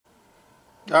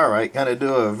Alright, gonna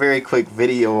do a very quick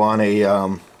video on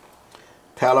a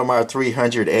Palomar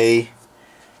 300A.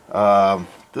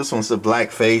 This one's a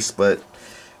black face, but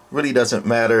really doesn't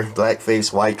matter, black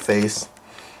face, white face.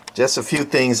 Just a few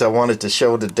things I wanted to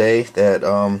show today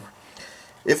that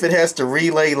if it has to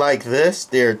relay like this,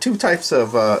 there are two types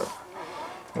of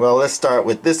well, let's start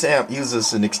with this amp.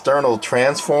 Uses an external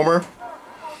transformer,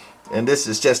 and this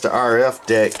is just an RF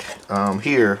deck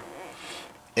here,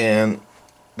 and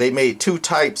they made two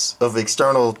types of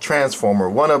external transformer.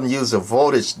 One of them used a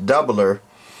voltage doubler,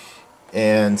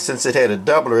 and since it had a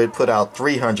doubler, it put out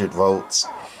 300 volts.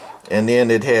 And then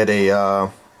it had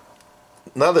a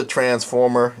another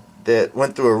transformer that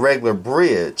went through a regular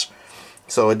bridge,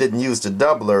 so it didn't use the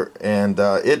doubler, and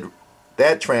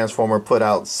that transformer put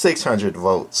out 600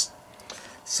 volts.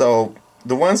 So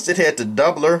the ones that had the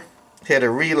doubler had a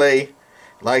relay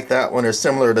like that one, or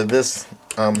similar to this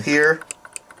here.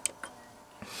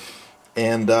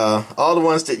 And all the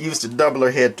ones that used the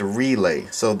doubler had the relay,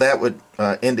 so that would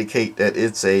indicate that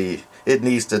it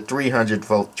needs the 300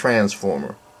 volt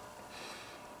transformer.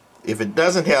 If it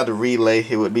doesn't have the relay,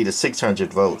 it would be the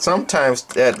 600 volt. Sometimes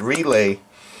that relay,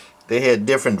 they had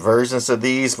different versions of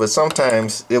these, but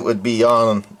sometimes it would be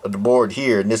on the board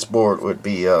here, and this board would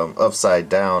be upside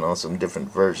down on some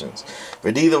different versions.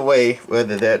 But either way,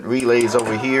 whether that relay is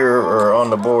over here or on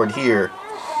the board here,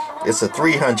 it's a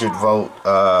 300 volt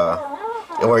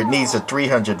or it needs a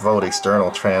 300 volt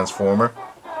external transformer.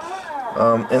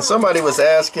 And somebody was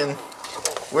asking,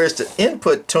 where's the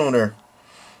input tuner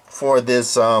for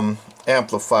this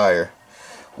amplifier?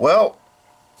 Well,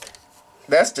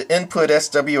 that's the input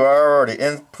SWR, or the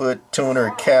input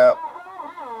tuner cap,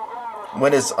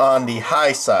 when it's on the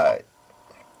high side.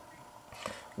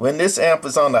 When this amp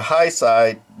is on the high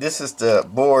side, this is the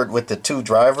board with the two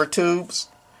driver tubes.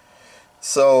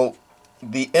 So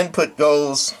the input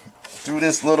goes through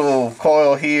this little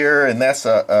coil here, and that's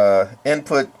a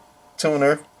input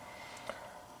tuner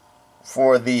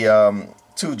for the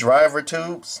two driver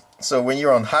tubes. So when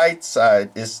you're on high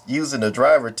side, it's using the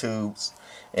driver tubes,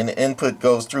 and the input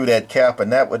goes through that cap,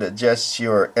 and that would adjust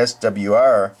your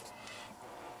SWR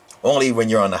only when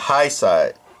you're on the high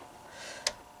side.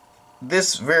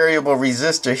 This variable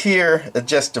resistor here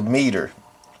adjusts the meter.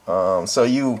 So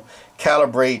you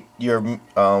calibrate your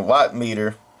watt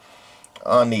meter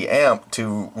on the amp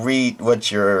to read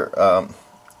what your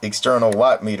external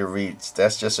watt meter reads.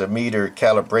 That's just a meter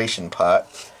calibration pot.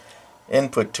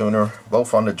 Input tuner,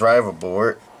 both on the driver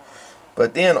board.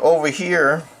 But then over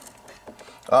here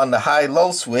on the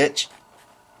high-low switch,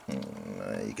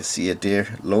 you can see it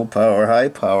there, low power, high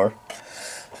power,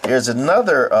 there's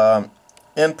another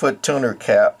input tuner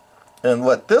cap. And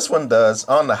what this one does,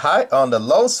 on the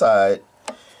low side,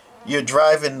 you're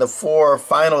driving the four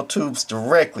final tubes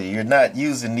directly. You're not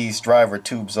using these driver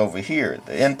tubes over here.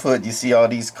 The input, you see all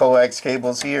these coax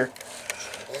cables here.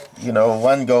 You know,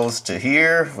 one goes to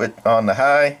here on the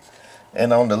high,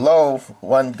 and on the low,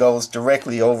 one goes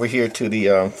directly over here to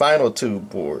the final tube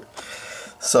board.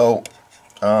 So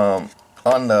on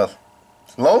the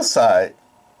low side,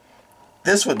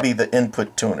 this would be the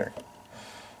input tuner.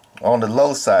 On the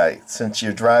low side, since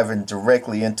you're driving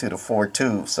directly into the four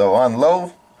tubes. So on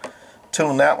low,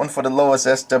 tune that one for the lowest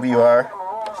SWR,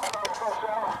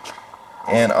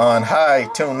 and on high,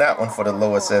 tune that one for the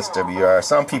lowest SWR.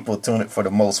 Some people tune it for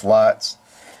the most watts,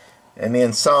 and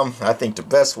then some, I think the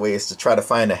best way is to try to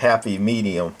find a happy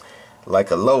medium,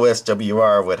 like a low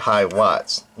SWR with high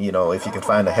watts. You know, if you can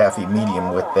find a happy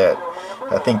medium with that,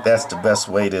 I think that's the best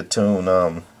way to tune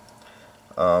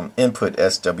input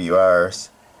SWRs.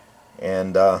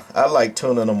 And I like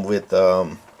tuning them with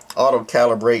auto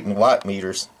calibrating watt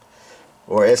meters,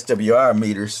 or SWR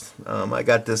meters. I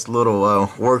got this little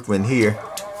Workman here.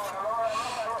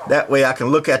 That way I can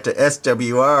look at the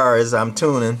SWR as I'm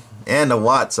tuning, and the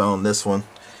watts on this one,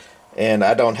 and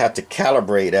I don't have to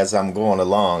calibrate as I'm going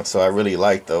along. So I really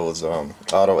like those auto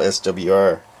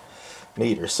SWR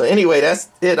meters. So anyway, that's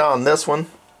it on this one.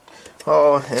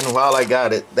 Oh, and while I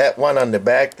got it, that one on the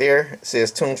back there, it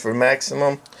says tune for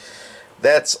maximum.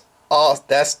 That's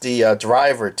the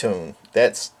driver tune.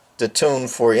 That's the tune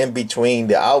for in between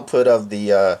the output of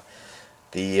the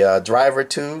driver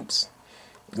tubes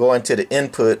going to the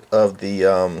input of the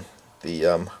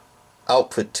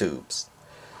output tubes.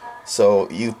 So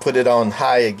you put it on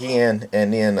high again,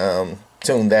 and then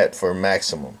tune that for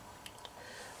maximum,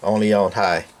 only on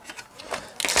high.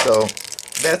 So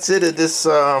that's it of this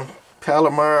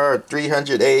Palomar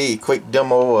 300A quick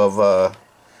demo of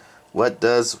what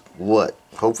does what.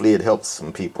 Hopefully it helps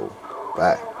some people.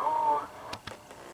 Bye.